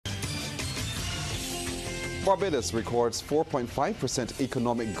Barbados records 4.5%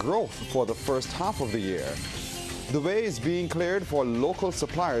 economic growth for the first half of the year. The way is being cleared for local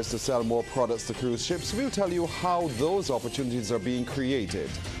suppliers to sell more products to cruise ships. We'll tell you how those opportunities are being created.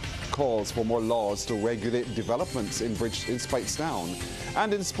 Calls for more laws to regulate developments in Speightstown.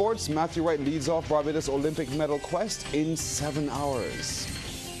 And in sports, Matthew Wright leads off Barbados Olympic medal quest in 7 hours.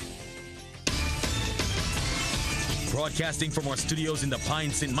 Broadcasting from our studios in the Pine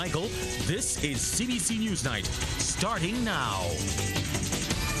St. Michael, this is CBC NewsNight, starting now.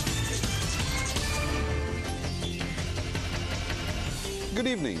 Good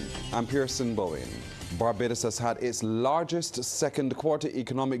evening, I'm Pearson Bowen. Barbados has had its largest second quarter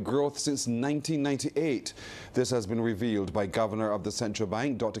economic growth since 1998. This has been revealed by Governor of the Central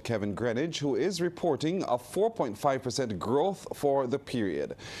Bank, Dr. Kevin Greenidge, who is reporting a 4.5% growth for the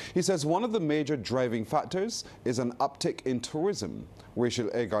period. He says one of the major driving factors is an uptick in tourism. Rachel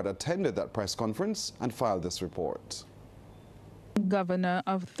Agard attended that press conference and filed this report. Governor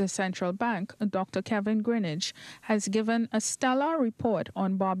of the Central Bank, Dr. Kevin Greenidge, has given a stellar report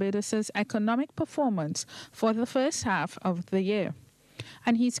on Barbados's economic performance for the first half of the year.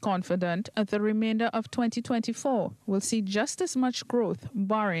 And he's confident the remainder of 2024 will see just as much growth,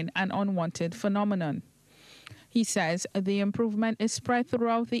 barring an unwanted phenomenon. He says the improvement is spread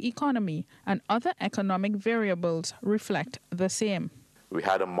throughout the economy and other economic variables reflect the same. We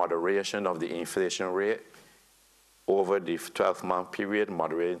had a moderation of the inflation rate over the 12-month period,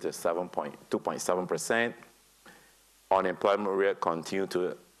 moderating to 2.7%. Unemployment rate continued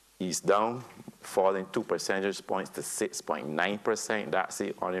to ease down, falling 2 percentage points to 6.9%. That's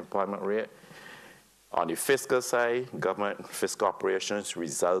the unemployment rate. On the fiscal side, government fiscal operations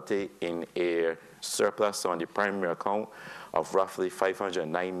resulted in a surplus on the primary account of roughly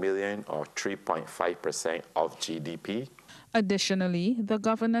 $509 million, or 3.5% of GDP. Additionally, the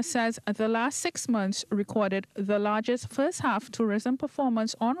governor says the last 6 months recorded the largest first-half tourism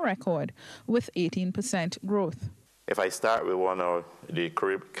performance on record, with 18% growth. If I start with one of the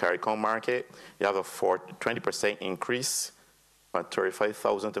CARICOM market, you have a 20% increase from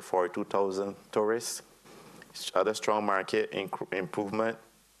 35,000 to 42,000 tourists. Other strong market improvement,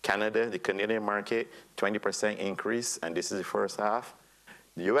 Canada, the Canadian market, 20% increase, and this is the first half.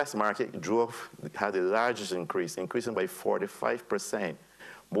 The U.S. market had the largest increase, increasing by 45%,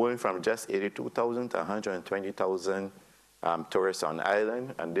 moving from just 82,000 to 120,000 tourists on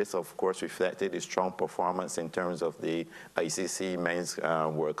island. And this, of course, reflected the strong performance in terms of the ICC Men's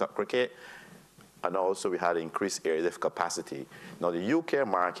World Cup cricket. And also, we had increased airlift capacity. Now, the UK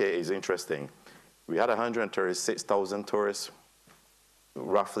market is interesting. We had 136,000 tourists,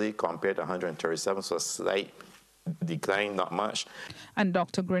 roughly, compared to 137, so a slight decline, not much. And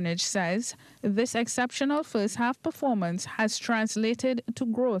Dr. Greenidge says this exceptional first-half performance has translated to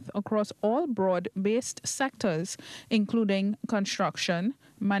growth across all broad-based sectors, including construction,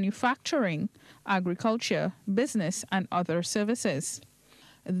 manufacturing, agriculture, business, and other services.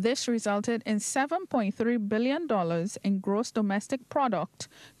 This resulted in $7.3 billion in gross domestic product,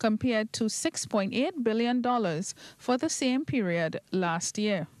 compared to $6.8 billion for the same period last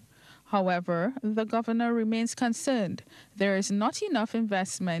year. However, the governor remains concerned there is not enough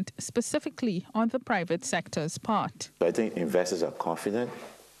investment, specifically on the private sector's part. I think investors are confident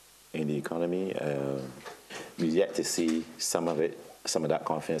in the economy. We've yet to see some of that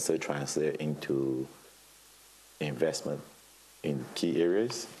confidence to translate into investment in key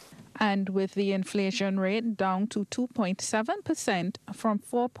areas. And with the inflation rate down to 2.7% from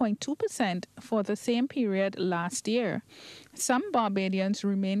 4.2% for the same period last year, some Barbadians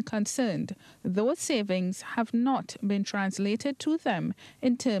remain concerned those savings have not been translated to them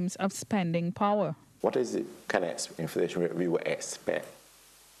in terms of spending power. What is the kind of inflation rate we would expect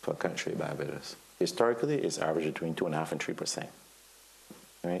for a country, Barbados? Historically, it's averaged between 2.5% and 3%.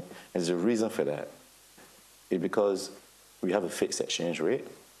 Right? There's a reason for that. It's because we have a fixed exchange rate,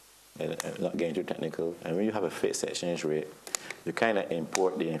 and not getting too technical, and when you have a fixed exchange rate, you kind of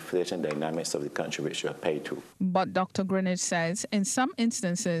import the inflation dynamics of the country which you are paid to. But Dr. Greenidge says in some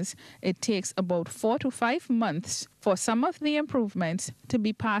instances, it takes about 4 to 5 months for some of the improvements to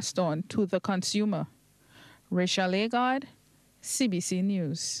be passed on to the consumer. Rachel Agard, CBC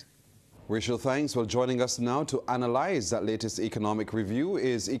News. Rachel, thanks. Well, joining us now to analyze that latest economic review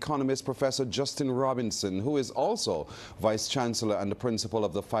is economist Professor Justin Robinson, who is also Vice Chancellor and the Principal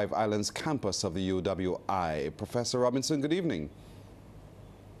of the Five Islands campus of the UWI. Professor Robinson, good evening.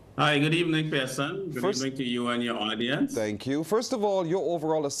 Hi, good evening, Pearson. Good evening to you and your audience. Thank you. First of all, your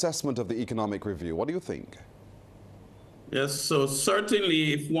overall assessment of the economic review. What do you think? Yes, so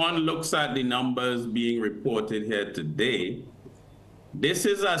certainly if one looks at the numbers being reported here today, This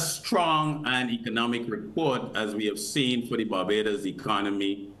is a strong and economic report, as we have seen for the Barbados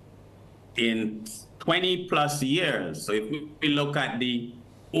economy in 20 plus years. So if we look at the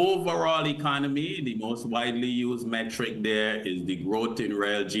overall economy, the most widely used metric there is the growth in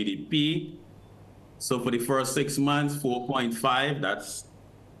real GDP. So for the first 6 months, 4.5, that's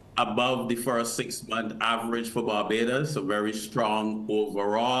above the first 6 month average for Barbados, so very strong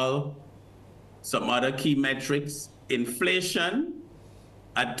overall. Some other key metrics, inflation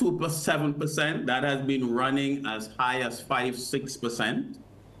at 2.7%, that has been running as high as 5-6%.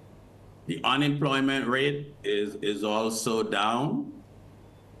 The unemployment rate is also down.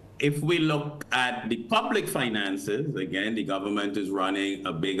 If we look at the public finances, again, the government is running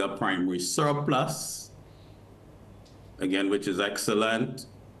a bigger primary surplus, again, which is excellent.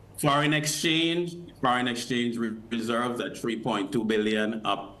 Foreign exchange reserves at 3.2 billion,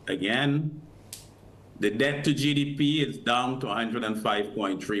 up again. The debt to GDP is down to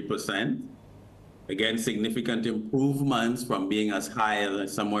 105.3%. Again, significant improvements from being as high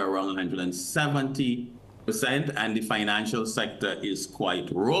as somewhere around 170%. And the financial sector is quite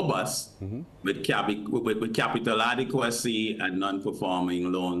robust with capital adequacy and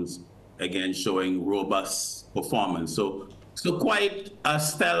non-performing loans, again, showing robust performance. So quite a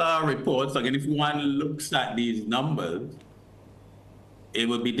stellar report. So again, if one looks at these numbers, it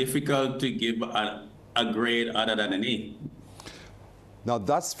would be difficult to give a grade other than an A. Now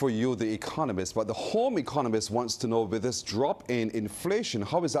that's for you, the economist, but the home economist wants to know, with this drop in inflation,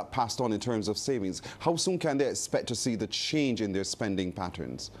 how is that passed on in terms of savings? How soon can they expect to see the change in their spending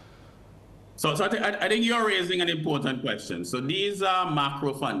patterns? So I think you're raising an important question. So these are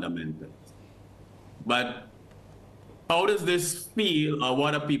macro fundamentals. But how does this feel, or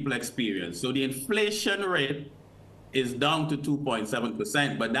what do people experience? So the inflation rate is down to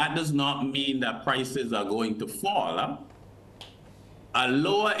 2.7%, but that does not mean that prices are going to fall. Huh? A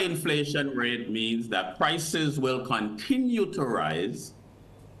lower inflation rate means that prices will continue to rise,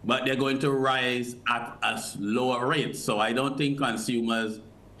 but they're going to rise at a lower rate. So I don't think consumers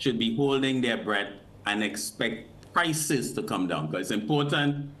should be holding their breath and expect prices to come down, because it's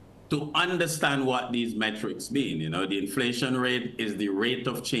important to understand what these metrics mean. You know, the inflation rate is the rate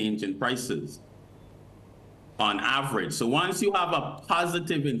of change in prices on average. So once you have a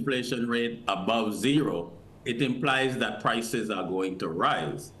positive inflation rate above zero, it implies that prices are going to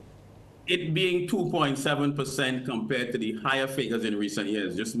rise. It being 2.7% compared to the higher figures in recent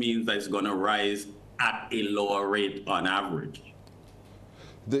years just means that it's going to rise at a lower rate on average.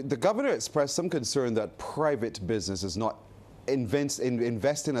 The governor expressed some concern that private business is not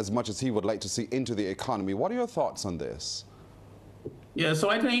investing as much as he would like to see into the economy. What are your thoughts on this? Yeah, so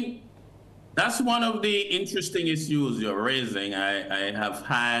I think that's one of the interesting issues you're raising. I have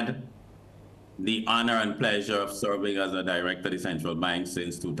had the honor and pleasure of serving as a director of the central bank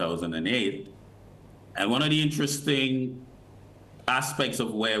since 2008. And one of the interesting aspects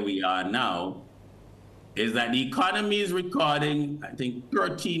of where we are now is that the economy is recording, I think,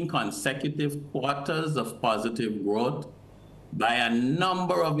 13 consecutive quarters of positive growth. By a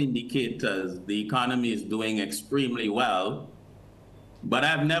number of indicators, the economy is doing extremely well. But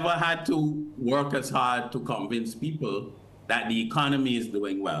I've never had to work as hard to convince people that the economy is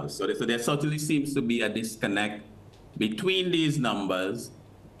doing well. So there certainly seems to be a disconnect between these numbers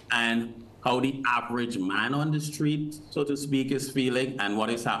and how the average man on the street, so to speak, is feeling and what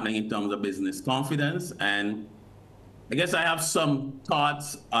is happening in terms of business confidence. And I guess I have some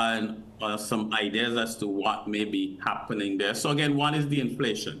thoughts on some ideas as to what may be happening there. So again, one is the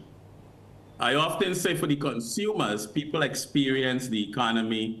inflation. I often say for the consumers, people experience the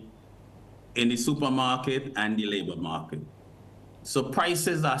economy in the supermarket and the labor market. So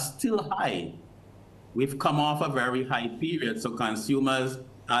prices are still high. We've come off a very high period, so consumers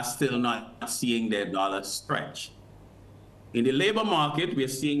are still not seeing their dollar stretch. In the labor market, we're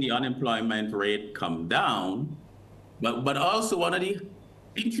seeing the unemployment rate come down, but also one of the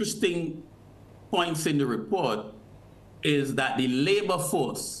interesting points in the report is that the labor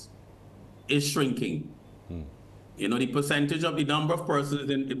force is shrinking. You know, the percentage of the number of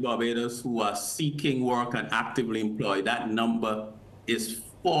persons in Barbados who are seeking work and actively employed, that number is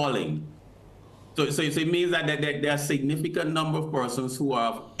falling. So it means that there are a significant number of persons who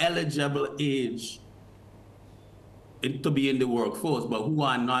are of eligible age to be in the workforce, but who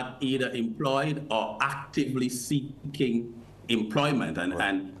are not either employed or actively seeking employment.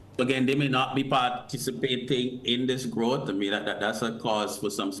 And again, they may not be participating in this growth. I mean, that's a cause for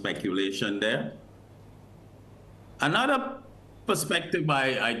some speculation there. Another perspective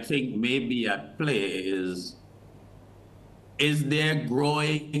I think may be at play is there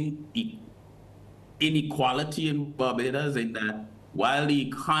growing inequality in Barbados, in that while the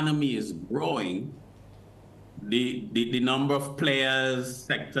economy is growing, the number of players,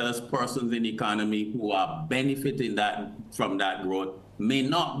 sectors, persons in the economy who are benefiting from that growth may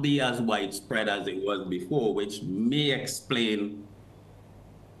not be as widespread as it was before, which may explain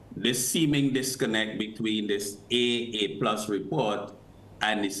this seeming disconnect between this A+ report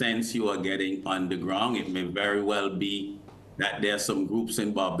and the sense you are getting on the ground. It may very well be that there are some groups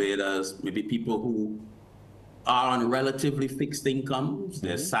in Barbados, maybe people who are on relatively fixed incomes.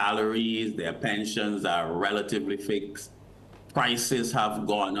 Their salaries, their pensions are relatively fixed. Prices have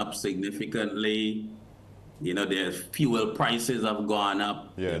gone up significantly. You know, their fuel prices have gone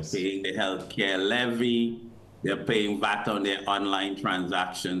up. Yes. They're paying the healthcare levy. They're paying VAT on their online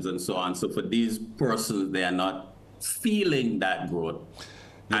transactions and so on. So for these persons, they are not feeling that growth.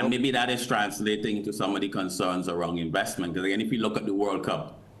 And maybe that is translating to some of the concerns around investment. Because again, if you look at the World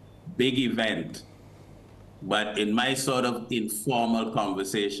Cup, big event, but in my sort of informal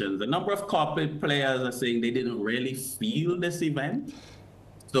conversations, a number of corporate players are saying they didn't really feel this event.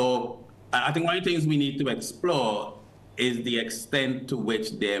 So I think one of the things we need to explore is the extent to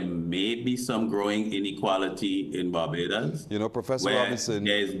which there may be some growing inequality in Barbados. You know, Professor Robinson,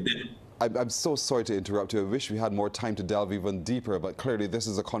 I'm so sorry to interrupt you. I wish we had more time to delve even deeper, but clearly this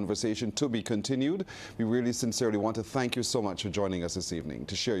is a conversation to be continued. We really sincerely want to thank you so much for joining us this evening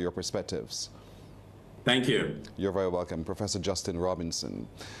to share your perspectives. Thank you. You're very welcome, Professor Justin Robinson.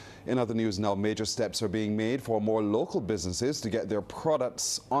 In other news now, major steps are being made for more local businesses to get their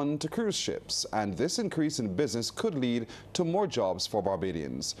products onto cruise ships. And this increase in business could lead to more jobs for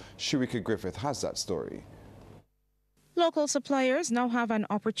Barbadians. Sharika Griffith has that story. Local suppliers now have an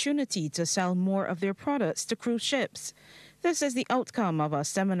opportunity to sell more of their products to cruise ships. This is the outcome of a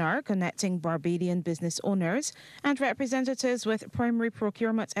seminar connecting Barbadian business owners and representatives with primary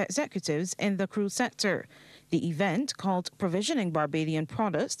procurement executives in the cruise sector. The event, called Provisioning Barbadian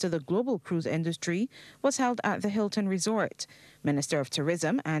Products to the Global Cruise Industry, was held at the Hilton Resort. Minister of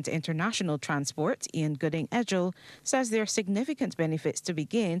Tourism and International Transport, Ian Gooding-Edgell, says there are significant benefits to be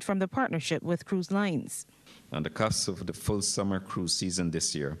gained from the partnership with cruise lines. On the cusp of the full summer cruise season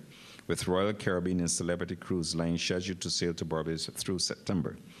this year, with Royal Caribbean and Celebrity Cruise Line scheduled to sail to Barbados through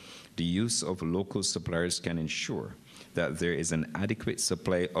September, the use of local suppliers can ensure that there is an adequate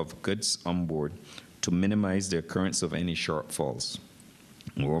supply of goods on board to minimize the occurrence of any shortfalls.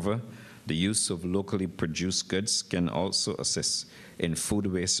 Moreover, the use of locally produced goods can also assist in food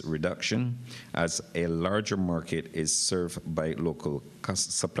waste reduction, as a larger market is served by local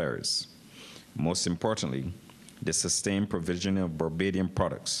suppliers. Most importantly, the sustained provision of Barbadian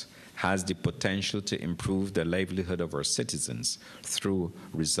products has the potential to improve the livelihood of our citizens through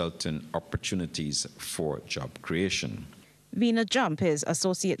resultant opportunities for job creation. Vina Jump is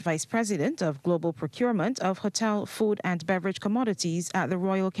Associate Vice President of Global Procurement of Hotel, Food and Beverage Commodities at the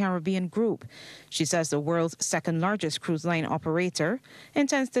Royal Caribbean Group. She says the world's second largest cruise line operator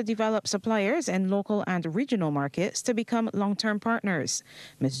intends to develop suppliers in local and regional markets to become long-term partners.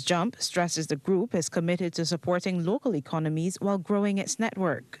 Ms. Jump stresses the group is committed to supporting local economies while growing its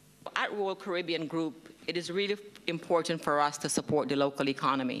network. At Royal Caribbean Group, it is really important for us to support the local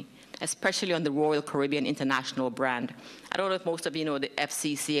economy, especially on the Royal Caribbean International brand. I don't know if most of you know the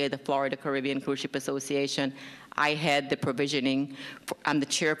FCCA, the Florida Caribbean Cruise Ship Association. I head the provisioning. I'm the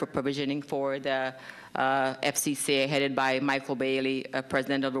chair for provisioning for the FCCA, headed by Michael Bailey,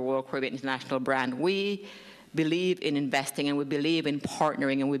 president of the Royal Caribbean International brand. We believe in investing, and we believe in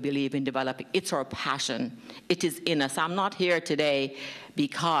partnering, and we believe in developing. It's our passion. It is in us. I'm not here today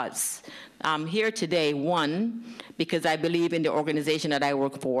because I'm here today, one, because I believe in the organization that I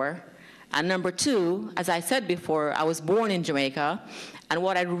work for. And number two, as I said before, I was born in Jamaica, and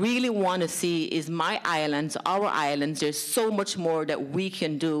what I really want to see is my islands, our islands. There's so much more that we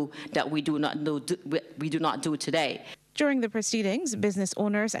can do that we do not do today. During the proceedings, business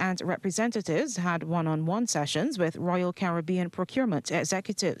owners and representatives had one-on-one sessions with Royal Caribbean procurement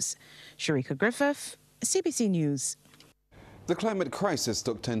executives. Sharika Griffith, CBC News. The climate crisis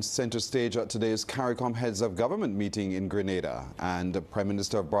took center stage at today's CARICOM Heads of Government meeting in Grenada, and Prime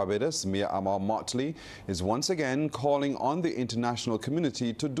Minister of Barbados, Mia Amor-Motley, is once again calling on the international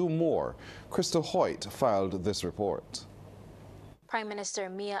community to do more. Crystal Hoyt filed this report. Prime Minister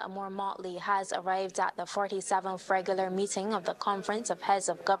Mia Amor-Motley has arrived at the 47th regular meeting of the Conference of Heads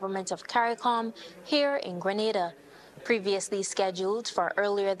of Government of CARICOM here in Grenada. Previously scheduled for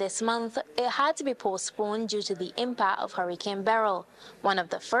earlier this month, it had to be postponed due to the impact of Hurricane Beryl, one of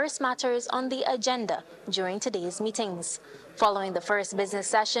the first matters on the agenda during today's meetings. Following the first business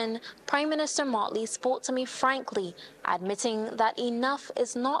session, Prime Minister Motley spoke to me frankly, admitting that enough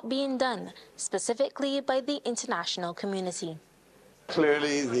is not being done, specifically by the international community.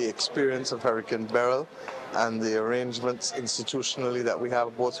 Clearly, the experience of Hurricane Beryl and the arrangements institutionally that we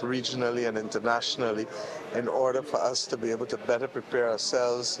have both regionally and internationally in order for us to be able to better prepare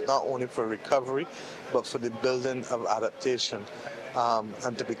ourselves not only for recovery but for the building of adaptation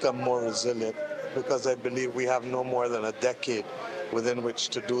and to become more resilient, because I believe we have no more than a decade within which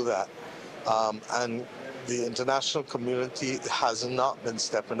to do that. And the international community has not been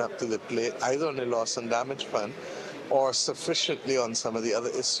stepping up to the plate either on the loss and damage fund or sufficiently on some of the other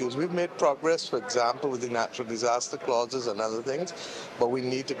issues. We've made progress, for example, with the natural disaster clauses and other things, but we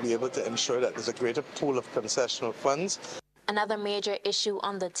need to be able to ensure that there's a greater pool of concessional funds. Another major issue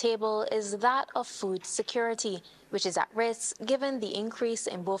on the table is that of food security, which is at risk given the increase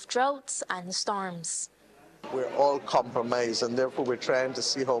in both droughts and storms. We're all compromised, and therefore we're trying to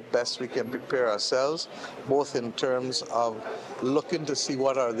see how best we can prepare ourselves, both in terms of looking to see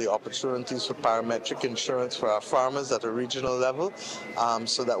what are the opportunities for parametric insurance for our farmers at a regional level,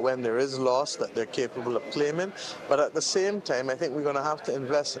 so that when there is loss that they're capable of claiming. But at the same time, I think we're going to have to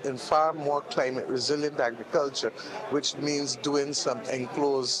invest in far more climate resilient agriculture, which means doing some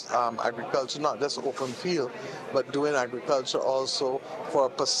enclosed agriculture, not just open field, but doing agriculture also for a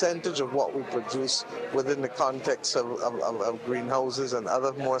percentage of what we produce within the context of greenhouses and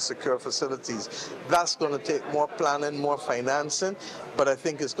other more secure facilities. That's going to take more planning, more financing, but I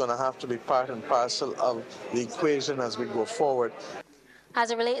think it's going to have to be part and parcel of the equation as we go forward.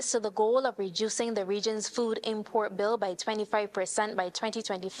 As it relates to the goal of reducing the region's food import bill by 25% by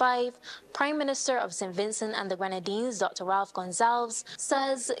 2025, Prime Minister of St. Vincent and the Grenadines, Dr. Ralph Gonsalves,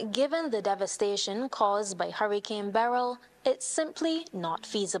 says given the devastation caused by Hurricane Beryl, it's simply not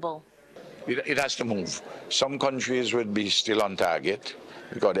feasible. It has to move. Some countries would be still on target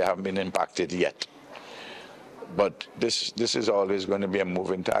because they haven't been impacted yet. But this is always going to be a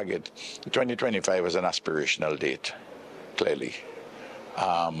moving target. 2025 is an aspirational date, clearly.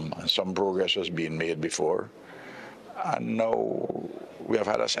 And some progress was being made before. And now we have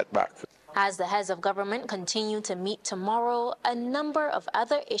had a setback. As the heads of government continue to meet tomorrow, a number of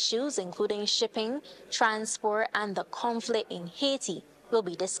other issues, including shipping, transport, and the conflict in Haiti, will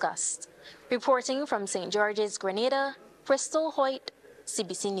be discussed. Reporting from St. George's, Grenada, Bristol Hoyt,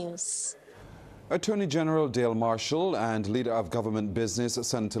 CBC News. Attorney General Dale Marshall and Leader of Government Business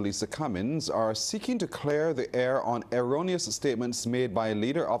Senator Lisa Cummins are seeking to clear the air on erroneous statements made by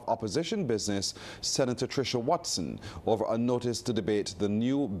Leader of Opposition Business Senator Tricia Watson over a notice to debate the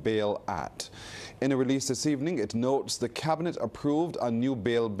new Bail Act. In a release this evening, it notes the Cabinet approved a new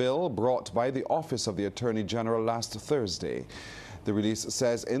bail bill brought by the Office of the Attorney General last Thursday. The release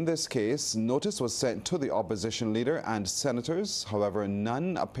says in this case, notice was sent to the opposition leader and senators. However,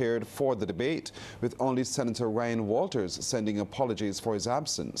 none appeared for the debate, with only Senator Ryan Walters sending apologies for his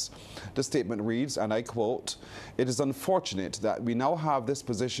absence. The statement reads, and I quote, "It is unfortunate that we now have this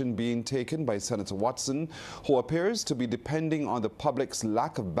position being taken by Senator Watson, who appears to be depending on the public's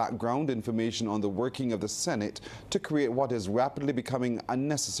lack of background information on the working of the Senate to create what is rapidly becoming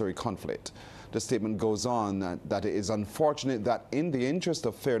unnecessary conflict." The statement goes on that it is unfortunate that in the interest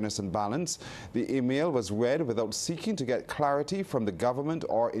of fairness and balance, the email was read without seeking to get clarity from the government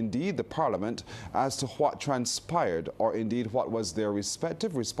or indeed the Parliament as to what transpired or indeed what was their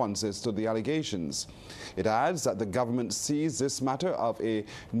respective responses to the allegations. It adds that the government sees this matter of a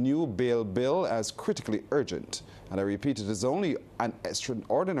new bail bill as critically urgent. And I repeat, it is only in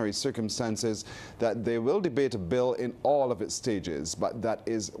extraordinary circumstances that they will debate a bill in all of its stages. But that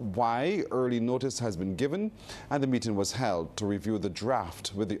is why early notice has been given and the meeting was held to review the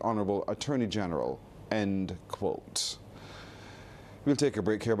draft with the Honourable Attorney General. End quote. We'll take a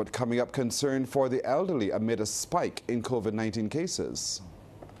break here, but coming up, concern for the elderly amid a spike in COVID-19 cases.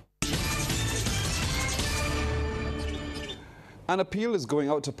 An appeal is going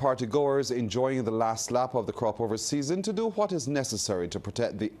out to partygoers enjoying the last lap of the crop-over season to do what is necessary to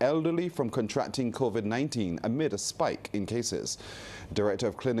protect the elderly from contracting COVID-19 amid a spike in cases. Director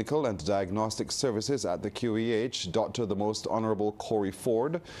of Clinical and Diagnostic Services at the QEH, Dr. the Most Honorable Corey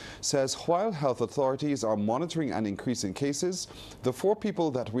Ford, says while health authorities are monitoring an increase in cases, the 4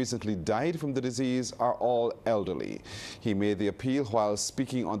 people that recently died from the disease are all elderly. He made the appeal while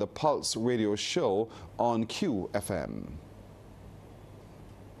speaking on the Pulse radio show on QFM.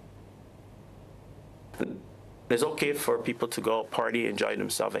 It's okay for people to go party, enjoy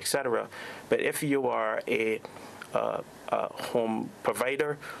themselves, etc. But if you are a home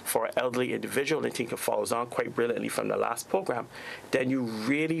provider for an elderly individual, and I think it follows on quite brilliantly from the last program, then you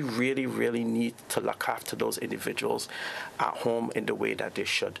really, really, really need to look after those individuals at home in the way that they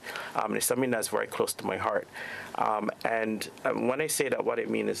should. It's something that's very close to my heart. And when I say that, what I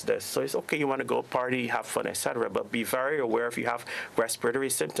mean is this. So it's okay, you want to go party, have fun, etc., but be very aware if you have respiratory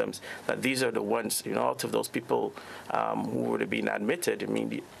symptoms, that these are the ones, out of those people who would have been admitted. I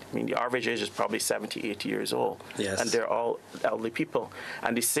mean, the average age is probably 70, 80 years old. Yes. And they're all elderly people.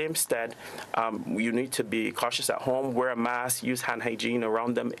 And the same stead, you need to be cautious at home, wear a mask, use hand hygiene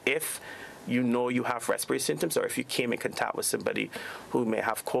around them if you know you have respiratory symptoms, or if you came in contact with somebody who may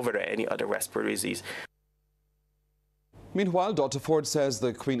have COVID or any other respiratory disease. Meanwhile, Dr. Ford says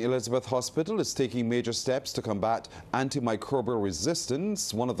the Queen Elizabeth Hospital is taking major steps to combat antimicrobial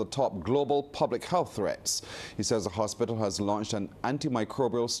resistance, one of the top global public health threats. He says the hospital has launched an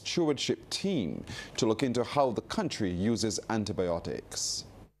antimicrobial stewardship team to look into how the country uses antibiotics.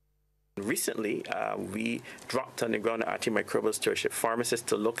 Recently, we dropped on the ground an antimicrobial stewardship pharmacist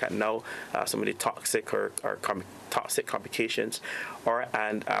to look at now some of the toxic or toxic complications or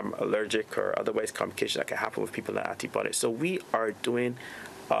allergic or otherwise complications that can happen with people on antibiotics. So we are doing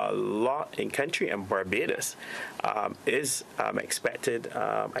a lot in country, and Barbados is expected,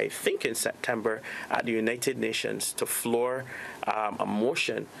 I think in September, at the United Nations to floor a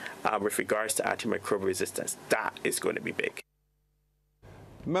motion with regards to antimicrobial resistance. That is going to be big.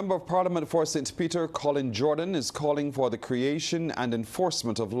 Member of Parliament for St. Peter, Colin Jordan, is calling for the creation and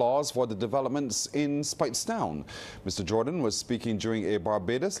enforcement of laws for the developments in Speightstown. Mr. Jordan was speaking during a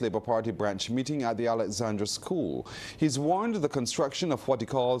Barbados Labour Party branch meeting at the Alexandra School. He's warned the construction of what he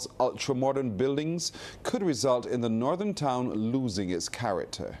calls ultra-modern buildings could result in the northern town losing its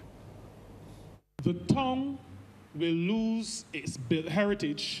character. The town will lose its built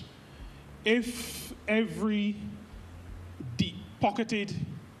heritage if every deep-pocketed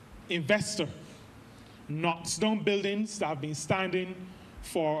investor knocks down buildings that have been standing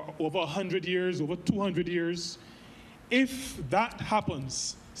for over 100 years, over 200 years. If that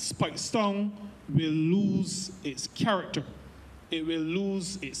happens, Speightstown will lose its character. It will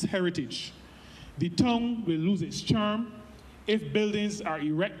lose its heritage. The town will lose its charm if buildings are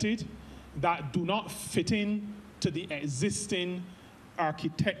erected that do not fit in to the existing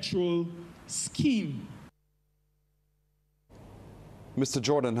architectural scheme. Mr.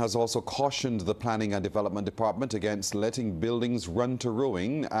 Jordan has also cautioned the Planning and Development Department against letting buildings run to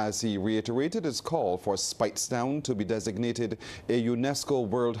ruin, as he reiterated his call for Speightstown to be designated a UNESCO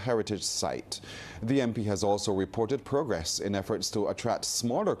World Heritage Site. The MP has also reported progress in efforts to attract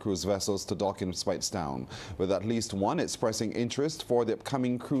smaller cruise vessels to dock in Speightstown, with at least one expressing interest for the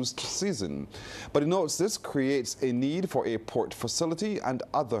upcoming cruise season. But he notes this creates a need for a port facility and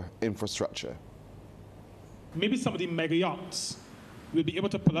other infrastructure. Maybe some of the mega yachts will be able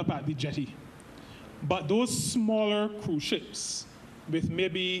to pull up at the jetty. But those smaller cruise ships with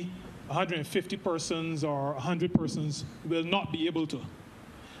maybe 150 persons or 100 persons will not be able to.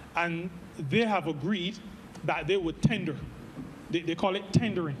 And they have agreed that they would tender. They call it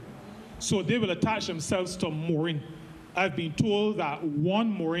tendering. So they will attach themselves to a mooring. I've been told that one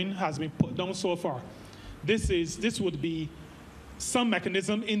mooring has been put down so far. This would be some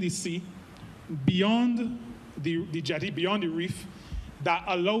mechanism in the sea beyond the jetty, beyond the reef, that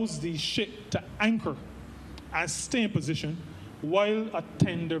allows the ship to anchor and stay in position while a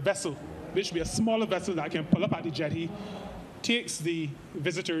tender vessel, which will be a smaller vessel that can pull up at the jetty, takes the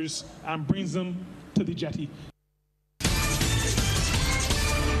visitors and brings them to the jetty.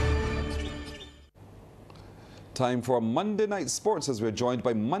 Time for Monday Night Sports as we're joined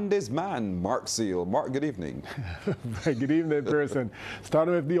by Monday's man, Mark Seal. Mark, good evening. Good evening, Pearson.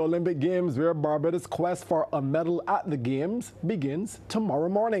 Starting with the Olympic Games, where Barbados' quest for a medal at the Games begins tomorrow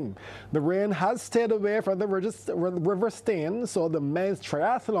morning. The rain has stayed away from the River Styne, so the men's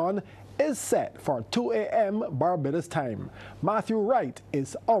triathlon is set for 2 a.m. Barbados time. Matthew Wright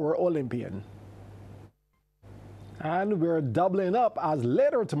is our Olympian. And we're doubling up as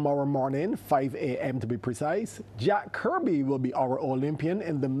later tomorrow morning, 5 a.m. to be precise, Jack Kirby will be our Olympian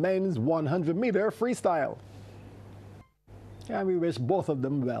in the men's 100-meter freestyle. And we wish both of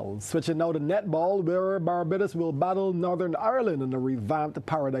them well. Switching now to netball, where Barbados will battle Northern Ireland in the revamped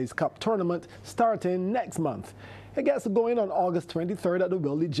Paradise Cup tournament starting next month. It gets going on August 23rd at the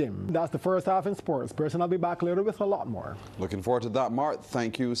Wildy Gym. That's the first half in sports. Pearson, I'll be back later with a lot more. Looking forward to that, Mark.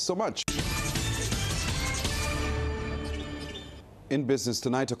 Thank you so much. In business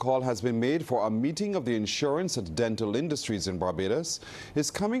tonight, a call has been made for a meeting of the insurance and dental industries in Barbados.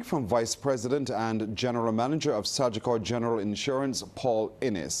 It's coming from Vice President and General Manager of Sagicor General Insurance, Paul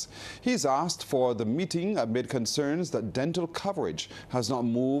Innes. He's asked for the meeting amid concerns that dental coverage has not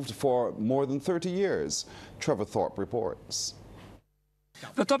moved for more than 30 years. Trevor Thorpe reports.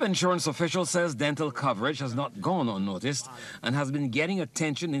 The top insurance official says dental coverage has not gone unnoticed and has been getting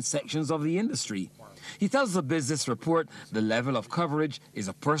attention in sections of the industry. He tells the business report the level of coverage is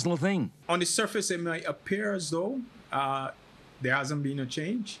a personal thing. On the surface, it might appear as though there hasn't been a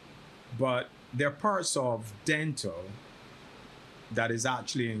change, but there are parts of dental that is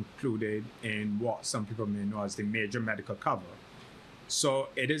actually included in what some people may know as the major medical cover. So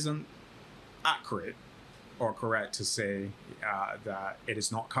it isn't accurate or correct to say that it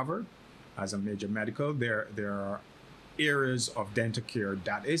is not covered as a major medical. There are areas of dental care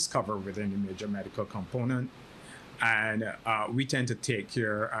that is covered within the major medical component, and we tend to take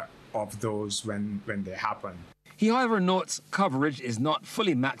care of those when they happen. He, however, notes coverage is not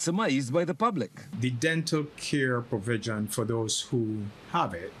fully maximized by the public. The dental care provision for those who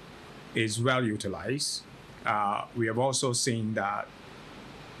have it is well utilized. We have also seen that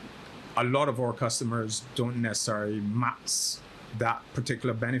a lot of our customers don't necessarily max that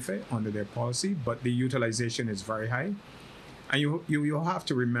particular benefit under their policy, but the utilization is very high. And you have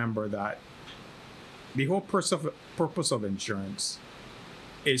to remember that the whole purpose of insurance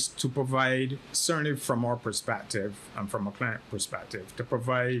is to provide, certainly from our perspective and from a client perspective, to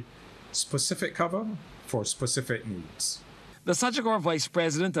provide specific cover for specific needs. The Sagicor Vice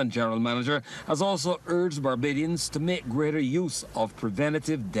President and General Manager has also urged Barbadians to make greater use of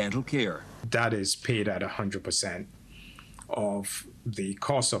preventative dental care. That is paid at 100% of the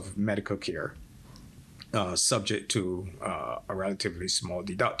cost of medical care, subject to a relatively small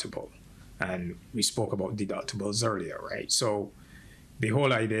deductible. And we spoke about deductibles earlier, right? So the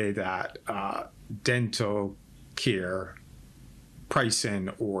whole idea that dental care pricing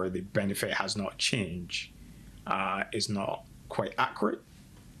or the benefit has not changed is not quite accurate.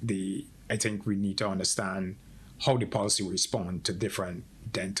 I think we need to understand how the policy responds to different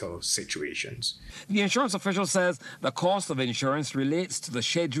dental situations. The insurance official says the cost of insurance relates to the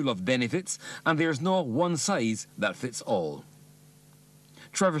schedule of benefits and there's no one size that fits all.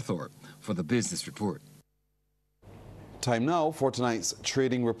 Trevor Thorpe for the Business Report. Time now for tonight's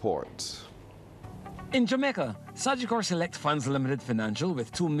trading report. In Jamaica, Sagicor Select Funds Limited Financial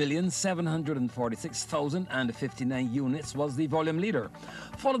with 2,746,059 units was the volume leader,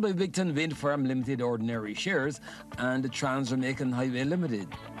 followed by Bigton Wind Farm Limited Ordinary Shares and Trans-Jamaican Highway Limited.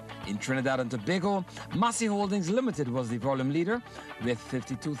 In Trinidad and Tobago, Massey Holdings Limited was the volume leader with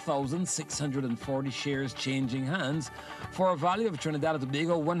 52,640 shares changing hands for a value of Trinidad and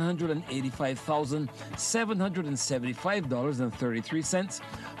Tobago $185,775.33,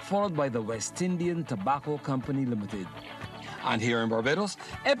 followed by the West Indian Tobacco Company Limited. And here in Barbados,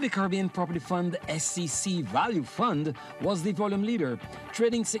 Epley Caribbean Property Fund SCC Value Fund was the volume leader,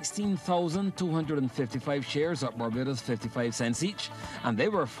 trading 16,255 shares at Barbados 55 cents each, and they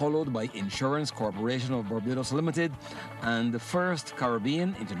were followed by Insurance Corporation of Barbados Limited and the First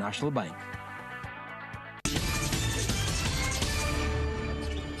Caribbean International Bank.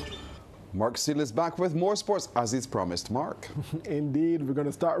 Mark Steele is back with more sports as he's promised. Mark. Indeed, we're going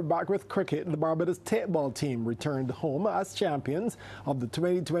to start back with cricket. The Barbados Tateball team returned home as champions of the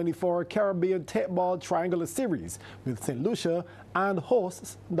 2024 Caribbean Tateball Triangular Series with St. Lucia and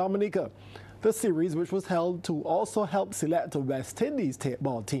hosts Dominica. The series, which was held to also help select the West Indies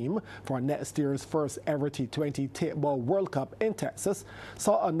Tateball team for next year's first ever T20 Tateball World Cup in Texas,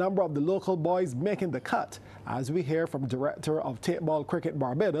 saw a number of the local boys making the cut, as we hear from Director of Tateball Cricket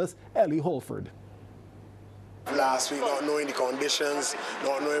Barbados, Ellie Holford. Last week, not knowing the conditions,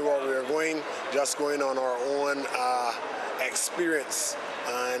 not knowing where we were going, just going on our own experience,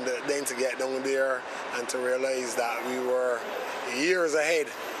 and then to get down there and to realize that we were years ahead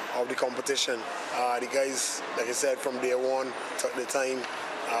of the competition. The guys, like I said, from day one took the time.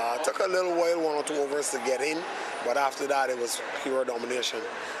 Took a little while, 1 or 2 overs to get in, but after that it was pure domination.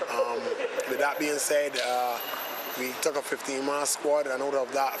 With that being said, we took a 15-man squad, and out of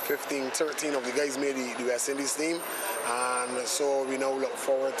that, 13 of the guys made the West Indies team, and so we now look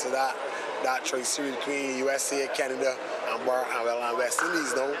forward to that choice series between USA, Canada, and West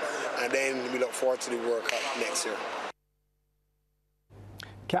Indies now, and then we look forward to the World Cup next year.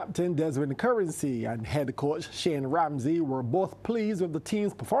 Captain Desmond Currency and head coach Shane Ramsey were both pleased with the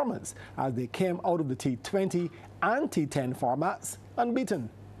team's performance as they came out of the T20 and T10 formats unbeaten.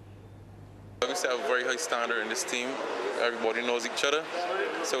 We have a very high standard in this team. Everybody knows each other,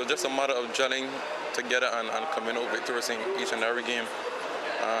 so it's just a matter of gelling together and coming out victorious in each and every game.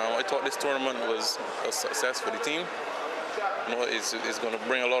 I thought this tournament was a success for the team. You know, it's going to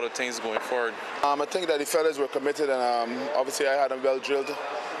bring a lot of things going forward. I think that the fellas were committed, and obviously I had them well drilled.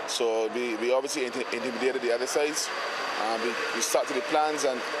 So we obviously intimidated the other sides. We stuck to the plans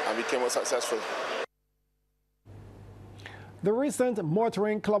and we came out successful. The recent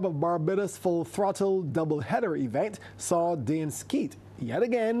Motoring Club of Barbados Full Throttle Doubleheader event saw Dane Skeet yet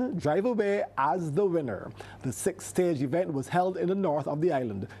again drive away as the winner. The six-stage event was held in the north of the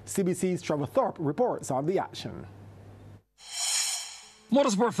island. CBC's Trevor Thorpe reports on the action.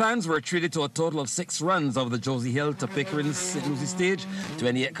 Motorsport fans were treated to a total of 6 runs of the Josie Hill to Pickering St. Lucie stage,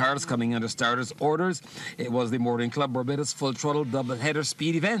 28 cars coming under starters' orders. It was the Motoring Club Barbados Full Throttle Doubleheader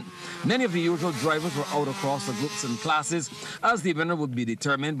Speed event. Many of the usual drivers were out across the groups and classes, as the winner would be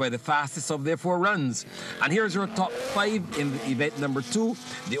determined by the fastest of their 4 runs. And here's your top 5 in event number 2.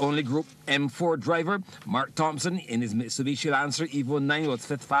 The only Group M4 driver, Mark Thompson, in his Mitsubishi Lancer Evo 9 was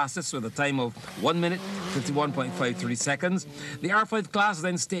 5th fastest with a time of 1 minute 51.53 seconds. The R5 class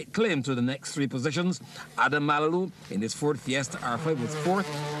then staked claim to the next 3 positions. Adam Malalu in his Ford Fiesta R5 was 4th,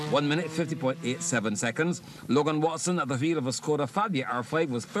 1 minute 50.87 seconds. Logan Watson at the wheel of a Skoda Fabia R5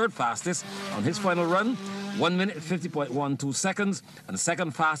 was 3rd fastest on his final run, 1 minute 50.12 seconds. And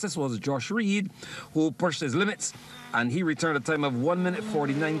 2nd fastest was Josh Reed, who pushed his limits, and he returned a time of 1 minute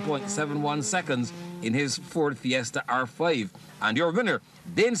 49.71 seconds in his Ford Fiesta R5. And your winner,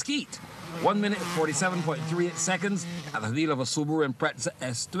 Dane Skeet, 1 minute 47.38 seconds at the wheel of a Subaru Impreza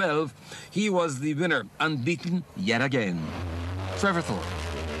S12. He was the winner, unbeaten yet again. Trevor Thorpe,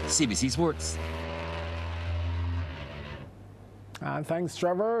 CBC Sports. And thanks,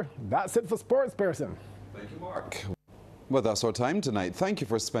 Trevor. That's it for Sports Person. Thank you, Mark. Well, that's our time tonight. Thank you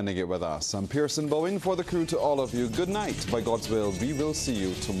for spending it with us. I'm Pearson Bowen. For the crew, to all of you, good night. By God's will, we will see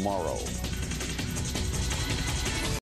you tomorrow.